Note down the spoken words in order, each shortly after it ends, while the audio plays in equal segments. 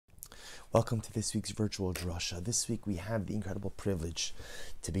Welcome to this week's virtual drasha. This week we have the incredible privilege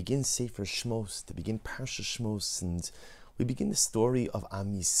to begin Sefer Shmos, to begin Parsha Shmos, and we begin the story of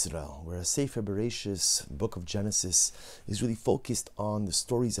Am Yisrael, where Sefer Bereshis, the book of Genesis, is really focused on the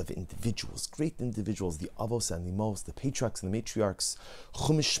stories of individuals, great individuals, the Avos and the Imos, the patriarchs and the matriarchs.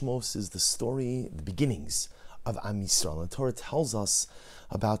 Chumash Shmos is the story, the beginnings of Am Yisrael. And the Torah tells us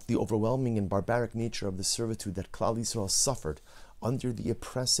about the overwhelming and barbaric nature of the servitude that Klal Yisrael suffered under the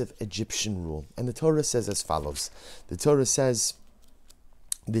oppressive Egyptian rule. And the Torah says as follows. The Torah says,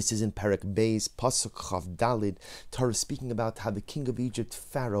 this is in Perek Beis, Pasuk Chav Dalid, Torah speaking about how the king of Egypt,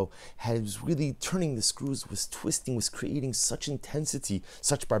 Pharaoh, was really turning the screws, was twisting, was creating such intensity,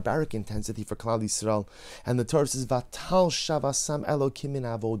 such barbaric intensity for Klal Yisrael. And the Torah says, Vatal Shavasam Elokim min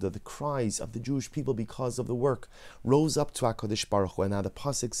Avoda, the cries of the Jewish people because of the work rose up to HaKadosh Baruch Hu. And now the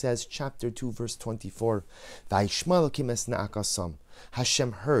Pasuk says, chapter 2, verse 24, Vayishma Elokim es na'akasam,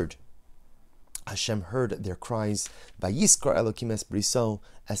 Hashem heard their cries. Vayiskar Elokim es briso,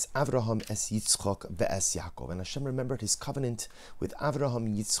 es Avraham es Yitzchak ve'es Yaakov. And Hashem remembered His covenant with Avraham,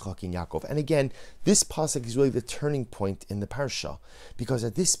 Yitzchak, and Yaakov. And again, this pasuk is really the turning point in the parsha, because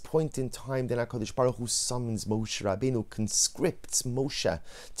at this point in time, then HaKadosh Baruch Hu summons Moshe Rabbeinu, conscripts Moshe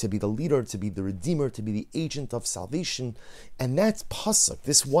to be the leader, to be the redeemer, to be the agent of salvation. And that pasuk,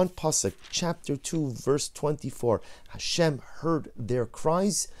 this one pasuk, chapter 2, verse 24, Hashem heard their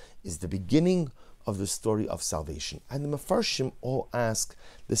cries, is the beginning of the story of salvation. And the Mefarshim all ask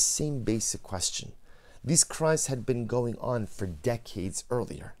the same basic question. These cries had been going on for decades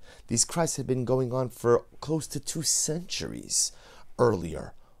earlier. These cries had been going on for close to 2 centuries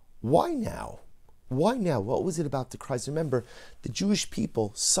earlier. Why now? Why now? What was it about the cries? Remember, the Jewish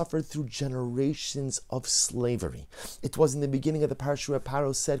people suffered through generations of slavery. It was in the beginning of the parsha where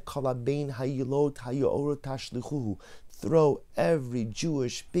Paro said, Kalabein hayilot hayorot tashlichuhu, throw every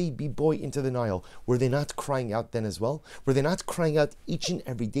Jewish baby boy into the Nile. Were they not crying out then as well? Were they not crying out each and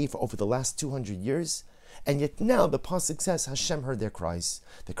every day for over the last 200 years? And yet now the pasuk says Hashem heard their cries.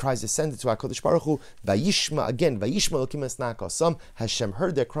 The cries ascended to HaKadosh Baruch Hu. Vayishma again. Vayishma Elokim es na'akasam. Hashem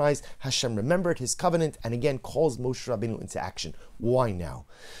heard their cries. Hashem remembered His covenant and again calls Moshe Rabbeinu into action. Why now?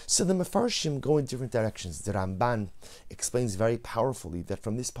 So the Mefarshim go in different directions. The Ramban explains very powerfully that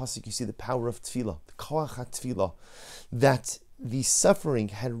from this pasuk you see the power of tefillah, the koach ha-tefillah, that the suffering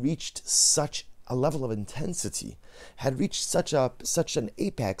had reached such a level of intensity, had reached such an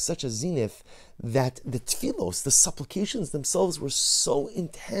apex, such a zenith, that the tefillos, the supplications themselves were so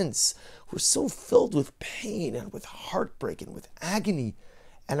intense, were so filled with pain and with heartbreak and with agony.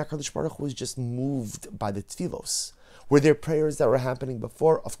 And HaKadosh Baruch Hu was just moved by the tefillos. Were there prayers that were happening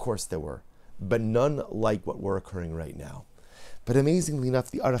before? Of course there were, but none like what were occurring right now. But amazingly enough,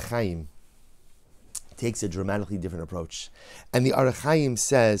 the Orach Chaim takes a dramatically different approach. And the Orach Chaim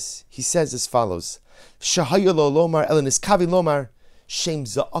says as follows, Shahaya lo lomar eleniskavi lomar shem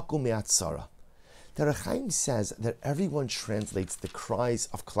za'aku me'atzara. The Orach Chaim says that everyone translates the cries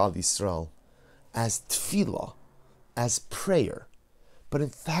of Klal Yisrael as tefillah, as prayer. But in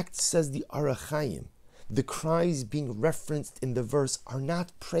fact, says the Orach Chaim, the cries being referenced in the verse are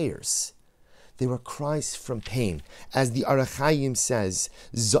not prayers. They were cries from pain. As the Orach Chaim says,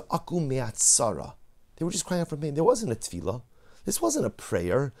 za'aku me'atzara. They were just crying out from pain. There wasn't a tefillah. This wasn't a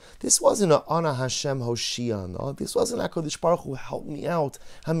prayer. This wasn't a Ana Hashem Hoshiach. This wasn't HaKadosh Baruch Hu, help me out.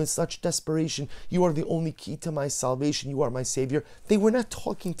 I'm in such desperation. You are the only key to my salvation. You are my Savior. They were not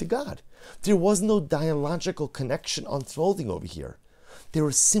talking to God. There was no dialogical connection unfolding over here. They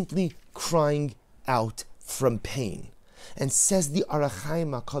were simply crying out from pain. And says the Orach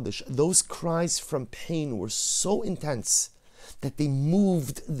Chaim HaKadosh, those cries from pain were so intense that they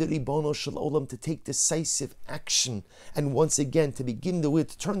moved the Ribono Shel Olam to take decisive action and once again to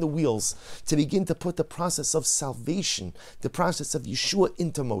turn the wheels, to begin to put the process of salvation, the process of Yeshua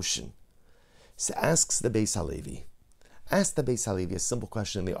into motion. So asks the Beis Halevi. Ask the Beis Halevi a simple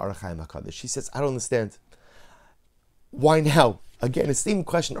question in the Orach Chaim HaKadosh. He says, I don't understand. Why now? Again, it's the same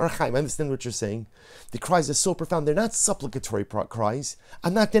question. Orach Chaim, I understand what you're saying. The cries are so profound. They're not supplicatory cries.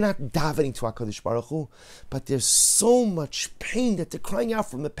 They're not davening to HaKadosh Baruch Hu. But there's so much pain that they're crying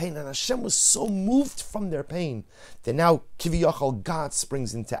out from the pain. And Hashem was so moved from their pain that now Kiviyachal, God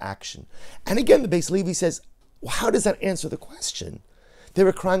springs into action. And again, the Beis Halevi says, well, how does that answer the question? They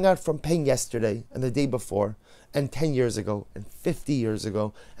were crying out from pain yesterday and the day before, and 10 years ago, and 50 years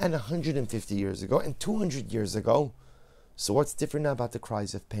ago, and 150 years ago, and 200 years ago. So what's different now about the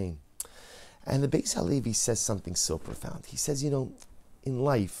cries of pain? And the Beis Halevi says something so profound. He says, in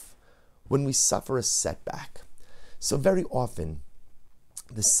life, when we suffer a setback, so very often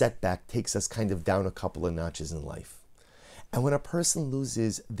the setback takes us kind of down a couple of notches in life. And when a person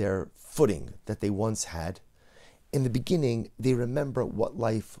loses their footing that they once had, in the beginning, they remember what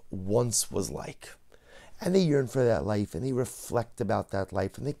life once was like. And they yearn for that life, and they reflect about that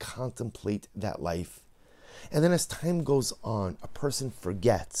life, and they contemplate that life. And then as time goes on, a person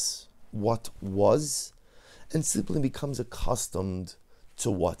forgets what was and simply becomes accustomed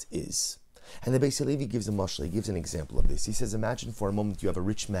to what is. And the Beis Halevi gives a mashal, he gives an example of this. He says, imagine for a moment you have a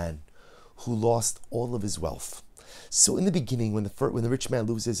rich man who lost all of his wealth. So in the beginning, when the rich man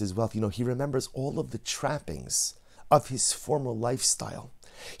loses his wealth, he remembers all of the trappings of his former lifestyle.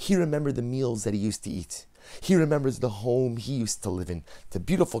 He remembered the meals that he used to eat. He remembers the home he used to live in, the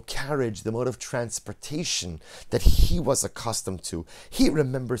beautiful carriage, the mode of transportation that he was accustomed to. He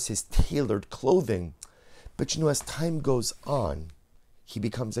remembers his tailored clothing. But as time goes on, he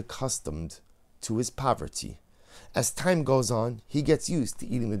becomes accustomed to his poverty. As time goes on, he gets used to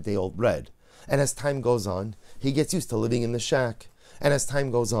eating the day-old bread. And as time goes on, he gets used to living in the shack. And as time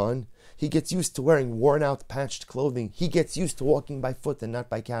goes on, he gets used to wearing worn-out, patched clothing. He gets used to walking by foot and not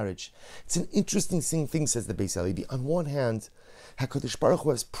by carriage. It's an interesting thing, says the Beis Halevi. On one hand, HaKadosh Baruch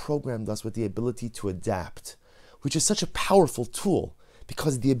Hu has programmed us with the ability to adapt, which is such a powerful tool,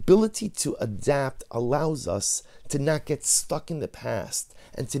 because the ability to adapt allows us to not get stuck in the past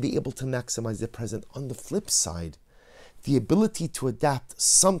and to be able to maximize the present. On the flip side, the ability to adapt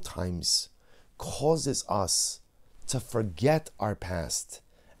sometimes causes us to forget our past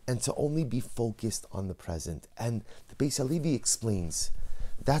and to only be focused on the present. And the Beis Halevi explains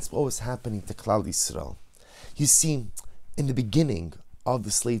that's what was happening to Klal Yisrael. You see, in the beginning of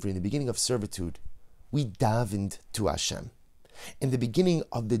the slavery, in the beginning of servitude, we davened to Hashem. In the beginning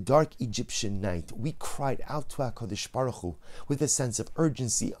of the dark Egyptian night, we cried out to HaKadosh Baruch Hu with a sense of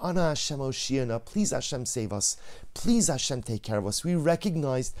urgency. Ana Hashem Oshiana, please Hashem save us. Please Hashem take care of us. We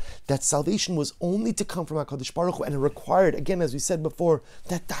recognized that salvation was only to come from HaKadosh Baruch Hu, and it required, again, as we said before,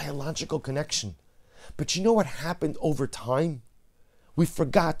 that dialogical connection. But you know what happened over time? We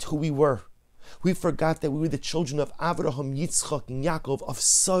forgot who we were. We forgot that we were the children of Avraham, Yitzchak, and Yaakov, of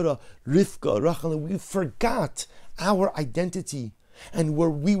Sarah, Rivka, Rachel. We forgot our identity, and where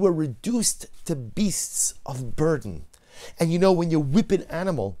we were reduced to beasts of burden. And when you whip an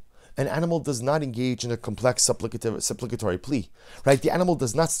animal does not engage in a complex supplicatory plea, right? The animal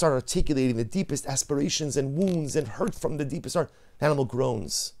does not start articulating the deepest aspirations and wounds and hurt from the deepest heart. The animal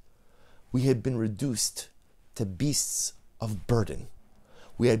groans. We had been reduced to beasts of burden.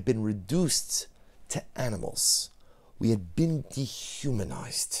 We had been reduced to animals. We had been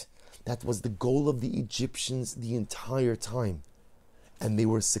dehumanized. That was the goal of the Egyptians the entire time. And they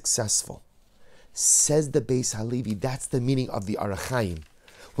were successful. Says the Beis Halevi, that's the meaning of the Arachaim.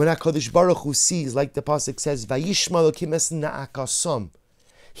 When HaKadosh Baruch Hu sees, like the Pasuk says, Vayishma Elokim es na'akasam,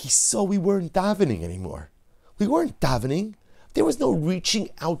 he saw we weren't davening anymore. We weren't davening. There was no reaching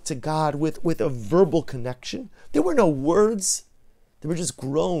out to God with a verbal connection. There were no words. There were just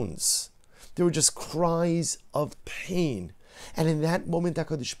groans. There were just cries of pain. And in that moment,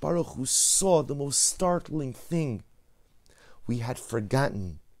 HaKadosh Baruch Hu saw the most startling thing. We had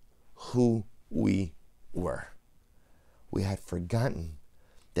forgotten who we were. We had forgotten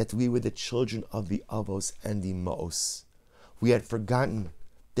that we were the children of the Avos and the Maos. We had forgotten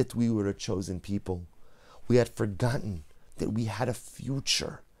that we were a chosen people. We had forgotten that we had a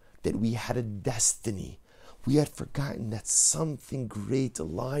future, that we had a destiny. We had forgotten that something great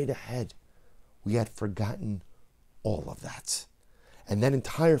lied ahead. We had forgotten all of that. And that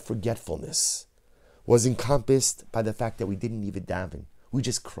entire forgetfulness was encompassed by the fact that we didn't even daven. We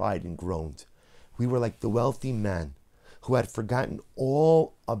just cried and groaned. We were like the wealthy man who had forgotten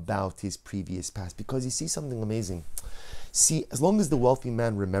all about his previous past. Because you see something amazing. See, as long as the wealthy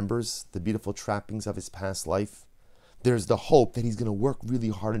man remembers the beautiful trappings of his past life, there's the hope that he's going to work really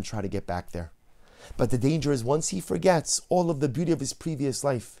hard and try to get back there. But the danger is once he forgets all of the beauty of his previous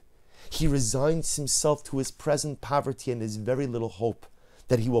life, he resigns himself to his present poverty and his very little hope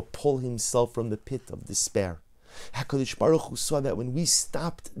that he will pull himself from the pit of despair. HaKadosh Baruch Hu saw that when we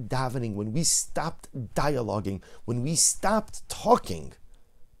stopped davening, when we stopped dialoguing, when we stopped talking,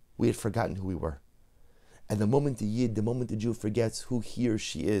 we had forgotten who we were. And the moment the Yid, the moment the Jew forgets who he or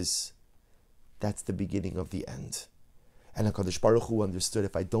she is, that's the beginning of the end. And HaKadosh Baruch Hu understood,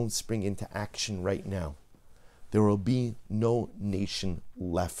 if I don't spring into action right now, there will be no nation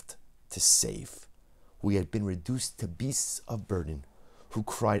left to save. We had been reduced to beasts of burden who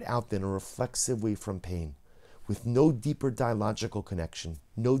cried out in a reflexive way from pain, with no deeper dialogical connection,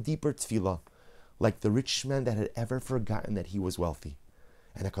 no deeper tefillah, like the rich man that had ever forgotten that he was wealthy.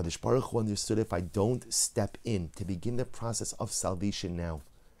 And HaKadosh Baruch Hu understood, if I don't step in to begin the process of salvation now,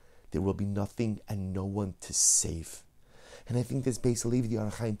 there will be nothing and no one to save. And I think this Beis Halevi, the Ohr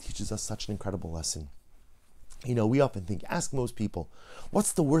HaChaim, teaches us such an incredible lesson. You know, we often think, ask most people,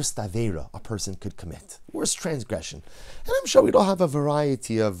 what's the worst aveira a person could commit? Worst transgression? And I'm sure we'd all have a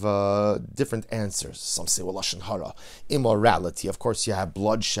variety of different answers. Some say, well, lashon hara, immorality. Of course, you have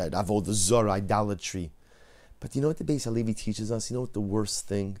bloodshed, avodah zarah, idolatry. But you know what the Beis Halevi teaches us? You know what the worst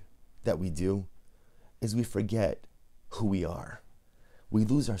thing that we do is we forget who we are. We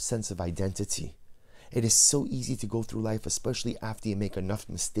lose our sense of identity. It is so easy to go through life, especially after you make enough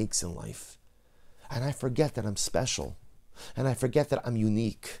mistakes in life. And I forget that I'm special. And I forget that I'm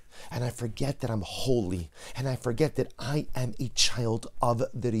unique. And I forget that I'm holy. And I forget that I am a child of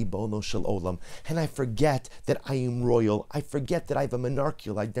the Ribono Shel Olam. And I forget that I am royal. I forget that I have a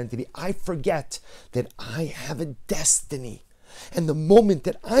monarchical identity. I forget that I have a destiny. And the moment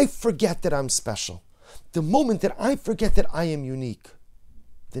that I forget that I'm special, the moment that I forget that I am unique,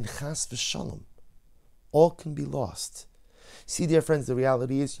 then chas v'shalom, all can be lost. See, dear friends, the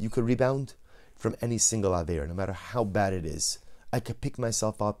reality is you could rebound from any single aveira, no matter how bad it is. I could pick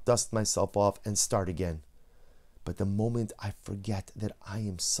myself up, dust myself off, and start again. But the moment I forget that I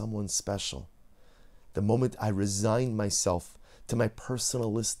am someone special, the moment I resign myself to my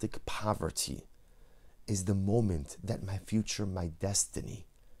personalistic poverty, is the moment that my future, my destiny,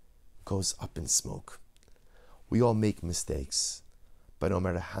 goes up in smoke. We all make mistakes, but no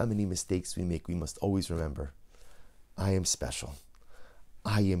matter how many mistakes we make, we must always remember, I am special.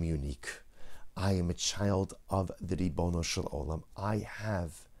 I am unique. I am a child of the Ribono Shel Olam. I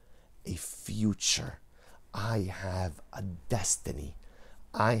have a future. I have a destiny.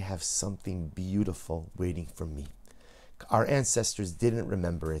 I have something beautiful waiting for me. Our ancestors didn't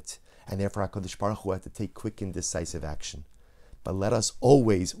remember it, and therefore HaKadosh Baruch Hu had to take quick and decisive action. But let us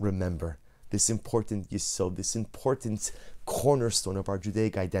always remember this important yesod, this important cornerstone of our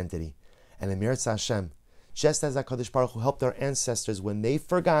Judaic identity. And Emir Hashem, just as HaKadosh Baruch Hu helped our ancestors when they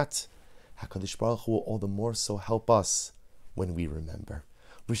forgot, HaKadosh Baruch Hu will all the more so help us when we remember.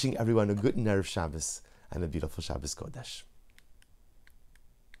 Wishing everyone a good Erev Shabbos and a beautiful Shabbos Kodesh.